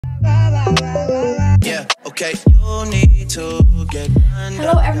Yeah, okay. You need to get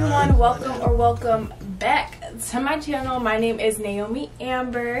Hello everyone, welcome back to my channel. My name is Naomi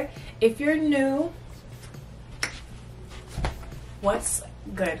Amber. If you're new, what's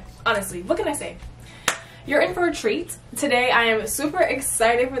good? Honestly, what can I say? You're in for a treat. Today I am super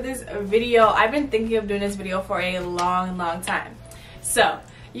excited for this video. I've been thinking of doing this video for a long time. So,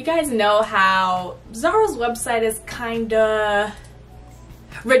 you guys know how Zara's website is kinda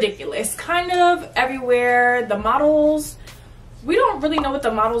ridiculous. Kind of everywhere. The models, we don't really know what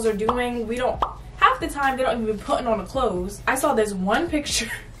the models are doing. Half the time they don't even be putting on the clothes. I saw this one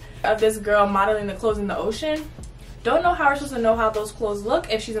picture of this girl modeling the clothes in the ocean. Don't know how we're supposed to know how those clothes look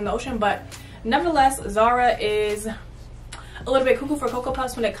if she's in the ocean, but nevertheless, Zara is a little bit cuckoo for Cocoa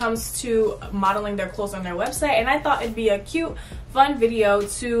Puffs when it comes to modeling their clothes on their website, and I thought it'd be a cute, fun video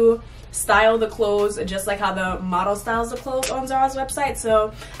to style the clothes just like how the model styles the clothes on Zara's website.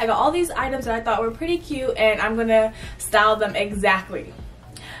 So I got all these items that I thought were pretty cute, and I'm gonna style them exactly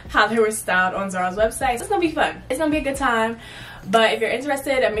how they were styled on Zara's website. So it's gonna be fun. It's gonna be a good time. But if you're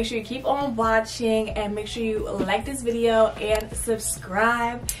interested, make sure you keep on watching and make sure you like this video and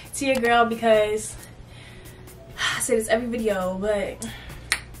subscribe to your girl, because I say this every video, but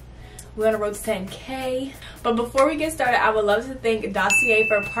we're on the road to 10K. But before we get started, I would love to thank Dossier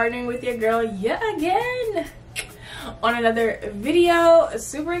for partnering with your girl yet again on another video.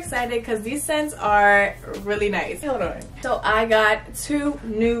 Super excited because these scents are really nice. Hold on. So I got 2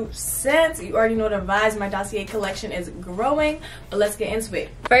 new scents. You already know the vibes. My Dossier collection is growing, but let's get into it.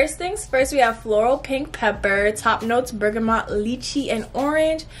 First things first, we have floral pink pepper, top notes bergamot, lychee, and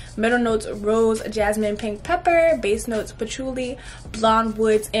orange, middle notes rose, jasmine, pink pepper, base notes patchouli, blonde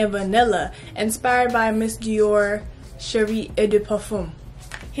woods, and vanilla. Inspired by Miss Dior Cherie et de Parfum.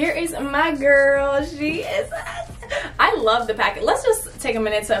 Here is my girl. She is, I love the package. Let's just take a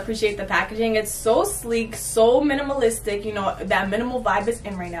minute to appreciate the packaging. It's so sleek, so minimalistic. You know, that minimal vibe is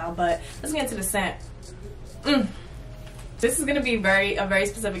in right now. But let's get into the scent. This is gonna be a very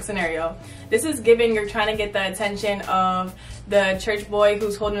specific scenario. This is giving you're trying to get the attention of the church boy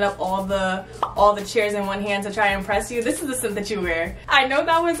who's holding up all the chairs in one hand to try and impress you. This is the scent that you wear. I know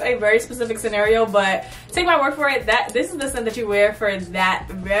that was a very specific scenario, but take my word for it, this is the scent that you wear for that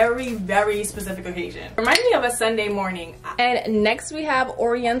very specific occasion. Reminds me of a Sunday morning. And next we have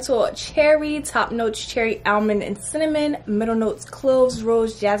Oriental Cherry, top notes cherry, almond, and cinnamon, middle notes cloves,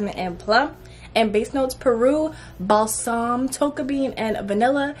 rose, jasmine, and plum. And base notes Peru, balsam, tonka bean, and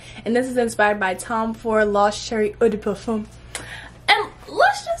vanilla. And this is inspired by Tom Ford Lost Cherry Eau de Parfum. And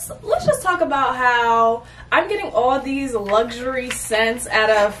let's just talk about how I'm getting all these luxury scents at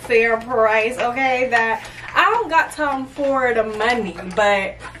a fair price, okay? That I don't got Tom Ford money,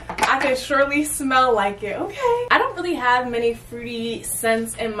 but I can surely smell like it, okay? I don't really have many fruity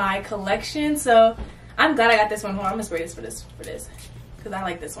scents in my collection, so I'm glad I got this one. Hold on, I'm gonna spray this for this, because I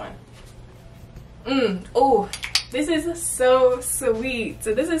like this one. Oh, this is so sweet.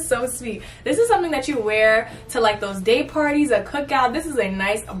 So this is so sweet. This is something that you wear to like those day parties, a cookout. This is a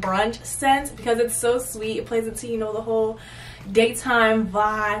nice brunch scent because it's so sweet. It plays into, you know, the whole daytime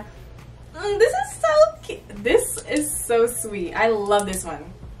vibe. This is so cute. This is so sweet. I love this one.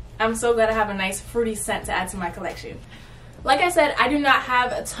 I'm so glad I have a nice fruity scent to add to my collection. Like I said, I do not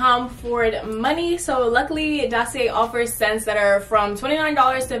have Tom Ford money, so luckily Dossier offers scents that are from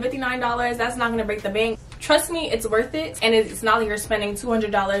 $29 to $59. That's not going to break the bank. Trust me, it's worth it, and it's not like you're spending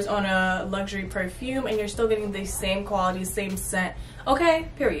 $200 on a luxury perfume and you're still getting the same quality, same scent. Okay,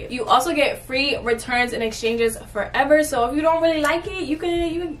 period. You also get free returns and exchanges forever, so if you don't really like it, you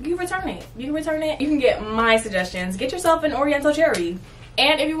can return it. You can return it. You can get my suggestions. Get yourself an Oriental Cherry.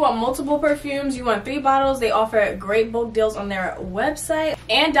 And if you want multiple perfumes, you want 3 bottles, they offer great bulk deals on their website.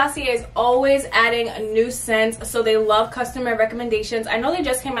 And Dossier is always adding new scents, so they love customer recommendations. I know they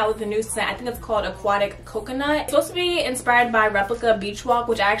just came out with a new scent. I think it's called Aquatic Coconut. It's supposed to be inspired by Replica Beach Walk,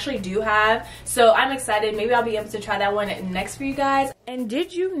 which I actually do have. So I'm excited. Maybe I'll be able to try that one next for you guys. And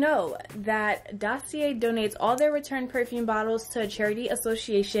did you know that Dossier donates all their returned perfume bottles to a charity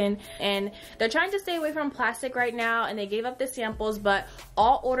association? And they're trying to stay away from plastic right now, and they gave up the samples, but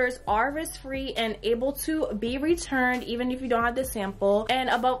all orders are risk-free and able to be returned even if you don't have the sample. And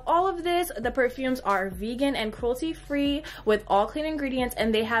above all of this, the perfumes are vegan and cruelty-free with all clean ingredients,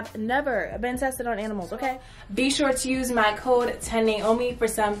 and they have never been tested on animals, okay? Be sure to use my code 10Naomi for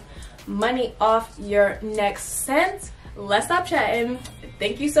some money off your next scent. Let's stop chatting.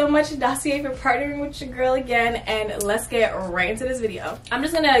 Thank you so much, Dossier, for partnering with your girl again, and let's get right into this video. I'm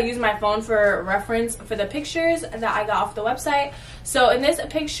just gonna use my phone for reference for the pictures that I got off the website. So in this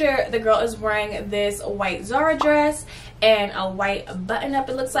picture, the girl is wearing this white Zara dress, and a white button up,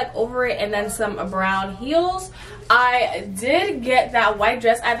 it looks like, over it, and then some brown heels. I did get that white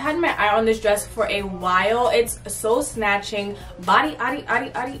dress. I've had my eye on this dress for a while. It's so snatching. Body,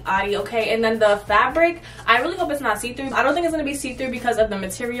 okay? And then the fabric, I really hope it's not see-through. I don't think it's going to be see-through because of the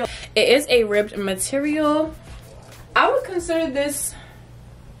material. It is a ribbed material. I would consider this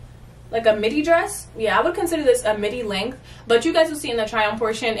like a midi dress. Yeah, I would consider this a midi length, but you guys will see in the try on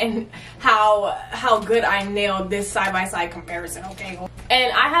portion and how good I nailed this side-by-side comparison, okay?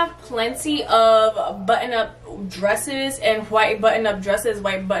 And I have plenty of button-up dresses and white button-up dresses,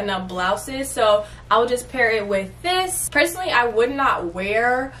 white button-up blouses, so I will just pair it with this. Personally, I would not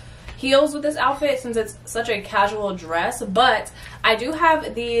wear heels with this outfit since it's such a casual dress, but I do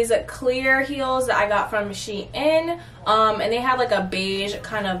have these clear heels that I got from Shein, and they have like a beige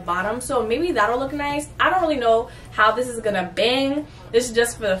kind of bottom, so maybe that'll look nice. I don't really know how this is gonna bang. This is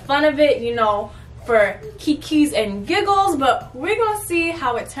just for the fun of it, you know, for kikis and giggles, but we're gonna see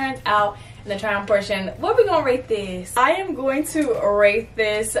how it turns out in the try on portion. What are we gonna rate this? I am going to rate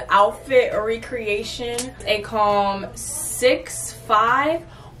this outfit recreation a calm 6.5.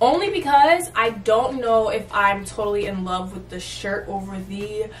 Only because I don't know if I'm totally in love with the shirt over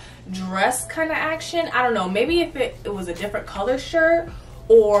the dress kind of action. I don't know. Maybe if it was a different color shirt,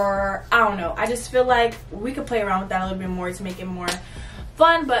 or I don't know. I just feel like we could play around with that a little bit more to make it more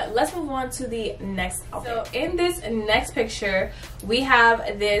fun. But let's move on to the next outfit. So in this next picture, we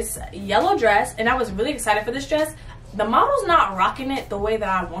have this yellow dress, and I was really excited for this dress. The model's not rocking it the way that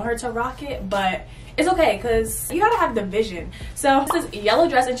I want her to rock it, but it's okay because you gotta have the vision. So this is yellow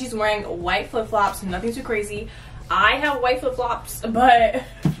dress and she's wearing white flip-flops, nothing too crazy. I have white flip-flops, but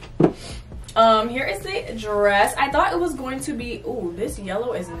here is the dress. I thought it was going to be, ooh, this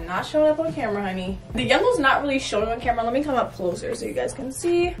yellow is not showing up on camera, honey. The yellow's not really showing on camera. Let me come up closer so you guys can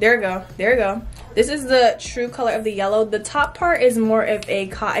see. There we go, there we go. This is the true color of the yellow. The top part is more of a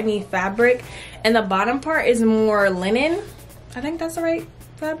cottony fabric and the bottom part is more linen. I think that's the right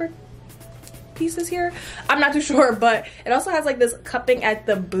fabric pieces here. I'm not too sure, but it also has like this cupping at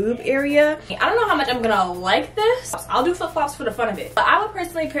the boob area. I don't know how much I'm gonna like this. I'll do flip-flops for the fun of it, but I would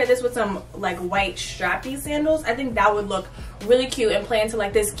personally pair this with some like white strappy sandals. I think that would look really cute and play into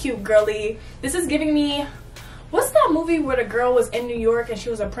like this cute girly. This is giving me, what's that movie where the girl was in New York and she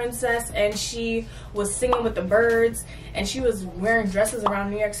was a princess and she was singing with the birds and she was wearing dresses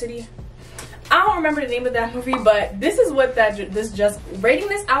around New York City? I don't remember the name of that movie, but this is what this just rating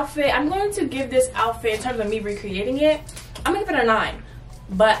this outfit. I'm going to give this outfit, in terms of me recreating it, I'm gonna give it a 9.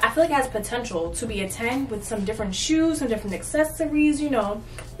 But I feel like it has potential to be a 10 with some different shoes, some different accessories, you know.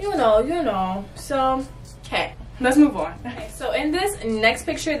 So, okay, let's move on. Okay, so in this next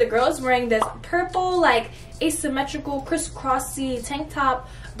picture, the girl is wearing this purple, like asymmetrical, crisscrossy tank top,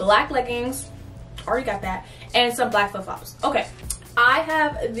 black leggings, already got that, and some black flip-flops. Okay, I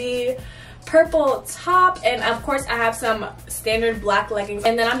have the purple top, and of course I have some standard black leggings,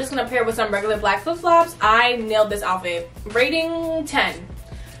 and then I'm just gonna pair with some regular black flip-flops. I nailed this outfit. Rating 10.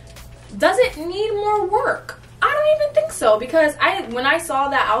 Does it need more work? I don't even think so, because when I saw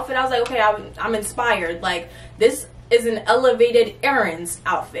that outfit, I was like, okay, I'm inspired. Like, this is an elevated errands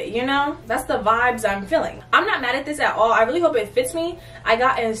outfit, you know? That's the vibes I'm feeling. I'm not mad at this at all. I really hope it fits me. I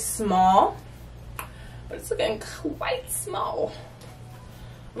got a small, but it's looking quite small.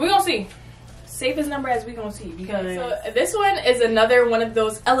 We're gonna see. Safest number as we gonna see, because so this one is another one of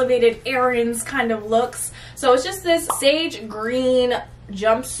those elevated errands kind of looks. So it's just this sage green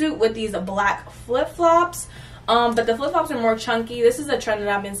jumpsuit with these black flip-flops, but the flip-flops are more chunky. This is a trend that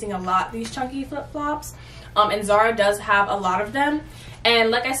I've been seeing a lot, these chunky flip-flops, and Zara does have a lot of them. And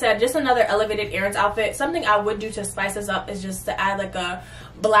like I said, just another elevated errands outfit. Something I would do to spice this up is just to add like a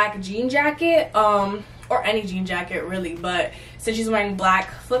black jean jacket, or any jean jacket really, but since she's wearing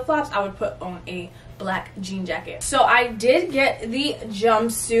black flip-flops, I would put on a black jean jacket. So I did get the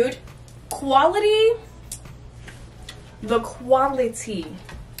jumpsuit. The quality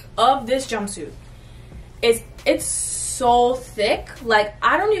of this jumpsuit is, it's so thick. Like,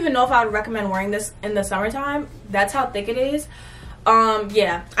 I don't even know if I would recommend wearing this in the summertime. That's how thick it is.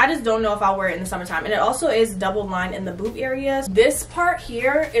 Yeah, I just don't know if I'll wear it in the summertime. And it also is double lined in the boob areas. This part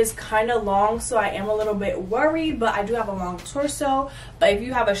here is kind of long, so I am a little bit worried, but I do have a long torso. But if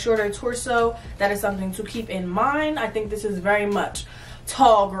you have a shorter torso, that is something to keep in mind. I think this is very much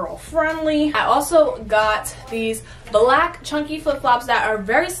tall girl friendly. I also got these black chunky flip-flops that are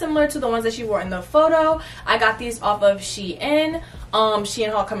very similar to the ones that she wore in the photo. I got these off of Shein.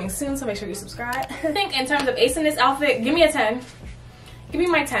 Shein haul coming soon, so make sure you subscribe. I think in terms of acing this outfit, give me a 10. Give me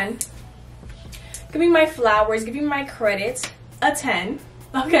my 10. Give me my flowers. Give me my credit. A 10.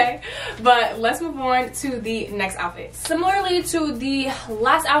 Okay, but let's move on to the next outfit. Similarly to the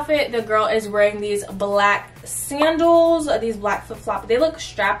last outfit, the girl is wearing these black sandals, these black flip-flop. They look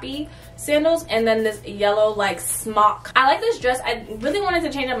strappy sandals, and then this yellow like smock. I like this dress. I really wanted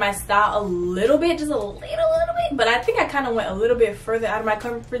to change up my style a little bit, just a little bit, but I think I kind of went a little bit further out of my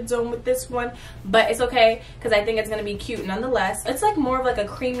comfort zone with this one, but it's okay because I think it's gonna be cute nonetheless. It's like more of like a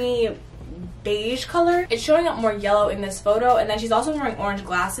creamy beige color. It's showing up more yellow in this photo, and then she's also wearing orange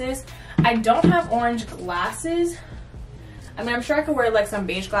glasses. I don't have orange glasses. I mean, I'm sure I could wear like some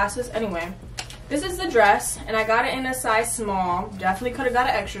beige glasses. Anyway, this is the dress, and I got it in a size small. Definitely could have got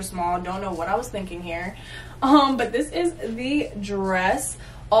an extra small. Don't know what I was thinking here. But this is the dress.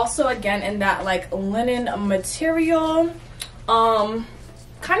 Also, again, in that like linen material. Kind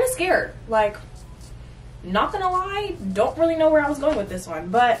of scared. Like, not gonna lie, don't really know where I was going with this one,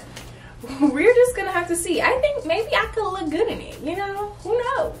 but we're just gonna have to see. I think maybe I could look good in it, you know, who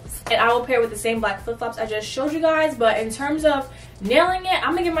knows. And I will pair with the same black flip-flops I just showed you guys, but in terms of nailing it,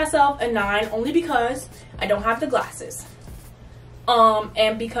 I'm gonna give myself a 9 only because I don't have the glasses,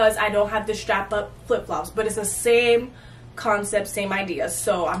 and because I don't have the strap up flip-flops, but it's the same concept, same idea,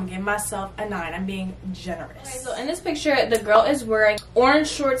 so I'm giving myself a 9. I'm being generous. Okay, so in this picture, the girl is wearing orange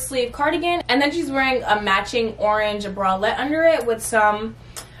short sleeve cardigan, and then she's wearing a matching orange bralette under it with some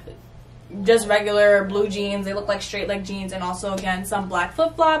just regular blue jeans. They look like straight leg jeans, and also again some black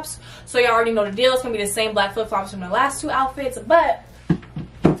flip-flops. So you already know the deal. It's gonna be the same black flip-flops from the last two outfits, but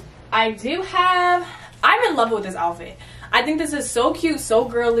I'm in love with this outfit. I think this is so cute, so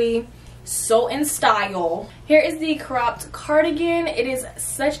girly, so in style. Here is the cropped cardigan. It is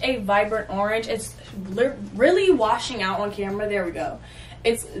such a vibrant orange. It's really washing out on camera. There we go.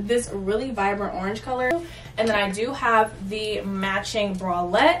 It's this really vibrant orange color, and then I do have the matching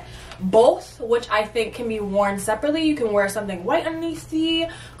bralette, both which I think can be worn separately. You can wear something white underneath the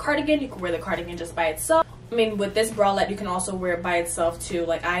cardigan. You can wear the cardigan just by itself. I mean, with this bralette, you can also wear it by itself too.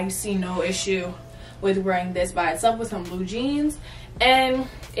 Like, I see no issue with wearing this by itself with some blue jeans and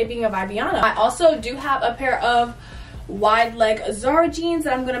it being a Vibiana. I also do have a pair of wide leg Zara jeans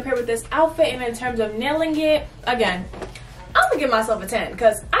that I'm gonna pair with this outfit, and in terms of nailing it, again, I'm gonna give myself a 10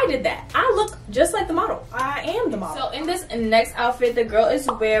 because I did that. I look just like the model. I am the model. So in this next outfit, the girl is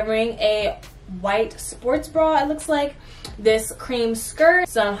wearing a white sports bra. It looks like this cream skirt,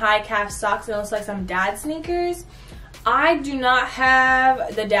 some high calf socks. It looks like some dad sneakers. I do not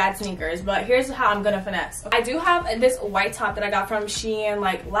have the dad sneakers, but here's how I'm gonna finesse. I do have this white top that I got from Shein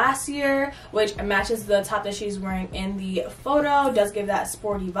like last year, which matches the top that she's wearing in the photo. Does give that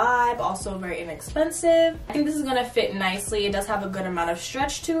sporty vibe, also very inexpensive. I think this is gonna fit nicely. It does have a good amount of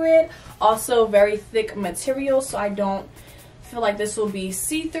stretch to it. Also very thick material, so I don't feel like this will be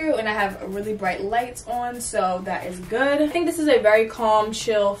see-through, and I have really bright lights on, so that is good. I think this is a very calm,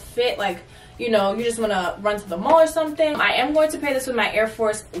 chill fit. Like, you know, you just want to run to the mall or something. I am going to pair this with my Air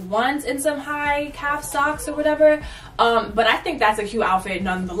Force Ones and some high calf socks or whatever. But I think that's a cute outfit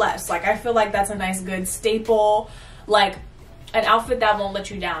nonetheless. Like, I feel like that's a nice, good staple, like an outfit that won't let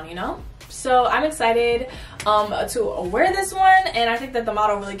you down, you know? So I'm excited to wear this one, and I think that the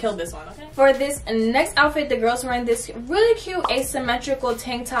model really killed this one. Okay. For this next outfit, the girl's wearing this really cute asymmetrical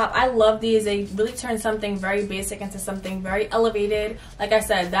tank top. I love these. They really turn something very basic into something very elevated. Like I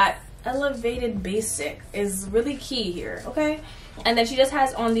said, that elevated basic is really key here, okay? And then she just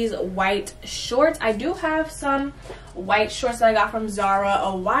has on these white shorts. I do have some white shorts that I got from Zara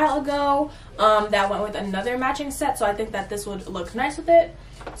a while ago that went with another matching set, so I think that this would look nice with it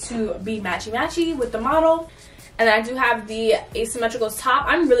to be matchy-matchy with the model. And then I do have the asymmetrical top.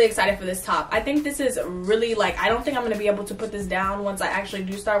 I'm really excited for this top. I think this is really, like, I don't think I'm going to be able to put this down once I actually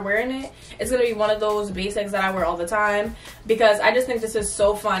do start wearing it. It's going to be one of those basics that I wear all the time because I just think this is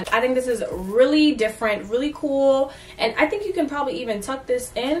so fun. I think this is really different, really cool. And I think you can probably even tuck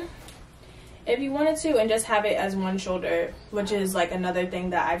this in if you wanted to and just have it as one shoulder, which is like another thing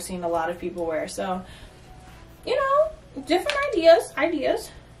that I've seen a lot of people wear. So, you know, different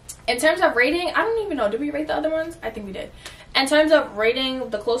ideas. In terms of rating, I don't even know. Did we rate the other ones? I think we did. In terms of rating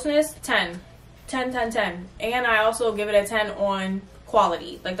the closeness, 10. 10, 10, 10. And I also give it a 10 on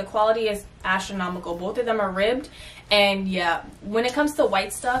quality. Like, the quality is astronomical. Both of them are ribbed. And yeah, when it comes to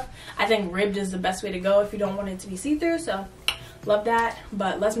white stuff, I think ribbed is the best way to go if you don't want it to be see-through. So, love that.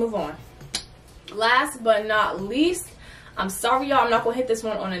 But let's move on. Last but not least, I'm sorry, y'all, I'm not gonna hit this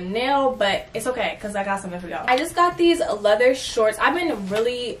one on a nail, but it's okay because I got something for y'all. I just got these leather shorts. I've been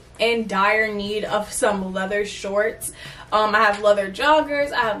really in dire need of some leather shorts. I have leather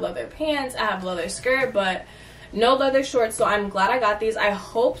joggers, I have leather pants, I have leather skirt, but no leather shorts, so I'm glad I got these. I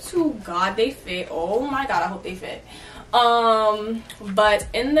hope to God they fit. Oh my God, I hope they fit. But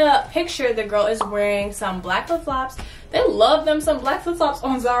in the picture, the girl is wearing some black flip-flops. They love them some black flip-flops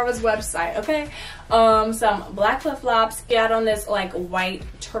on Zara's website, okay? Some black flip-flops. Got on this like white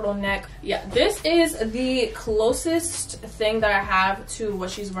turtleneck. Yeah, this is the closest thing that I have to what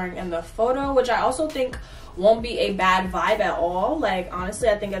she's wearing in the photo, which I also think won't be a bad vibe at all. Like, honestly,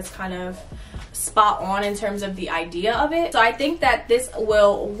 I think it's kind of spot on in terms of the idea of it. So I think that this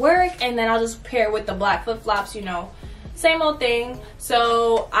will work, and then I'll just pair it with the black flip-flops, you know, same old thing.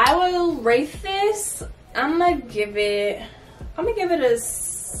 So I will rate this. I'm gonna give it a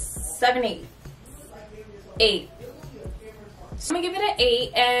 7, 8. 8. So I'm gonna give it an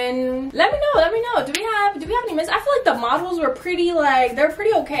 8, and let me know. Do we have any miss? I feel like the models were pretty, like, they're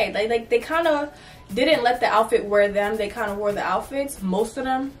pretty okay. Like they kind of didn't let the outfit wear them. They kind of wore the outfits, most of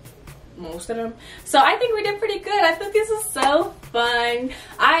them. So I think we did pretty good. I think this is so fun.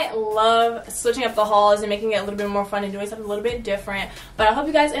 I love switching up the hauls and making it a little bit more fun and doing something a little bit different. But I hope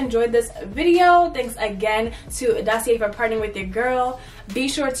you guys enjoyed this video. Thanks again to Dossier for partnering with your girl. Be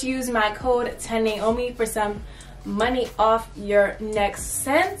sure to use my code 10Naomi for some money off your next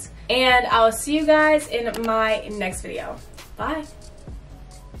scent. And I will see you guys in my next video. Bye.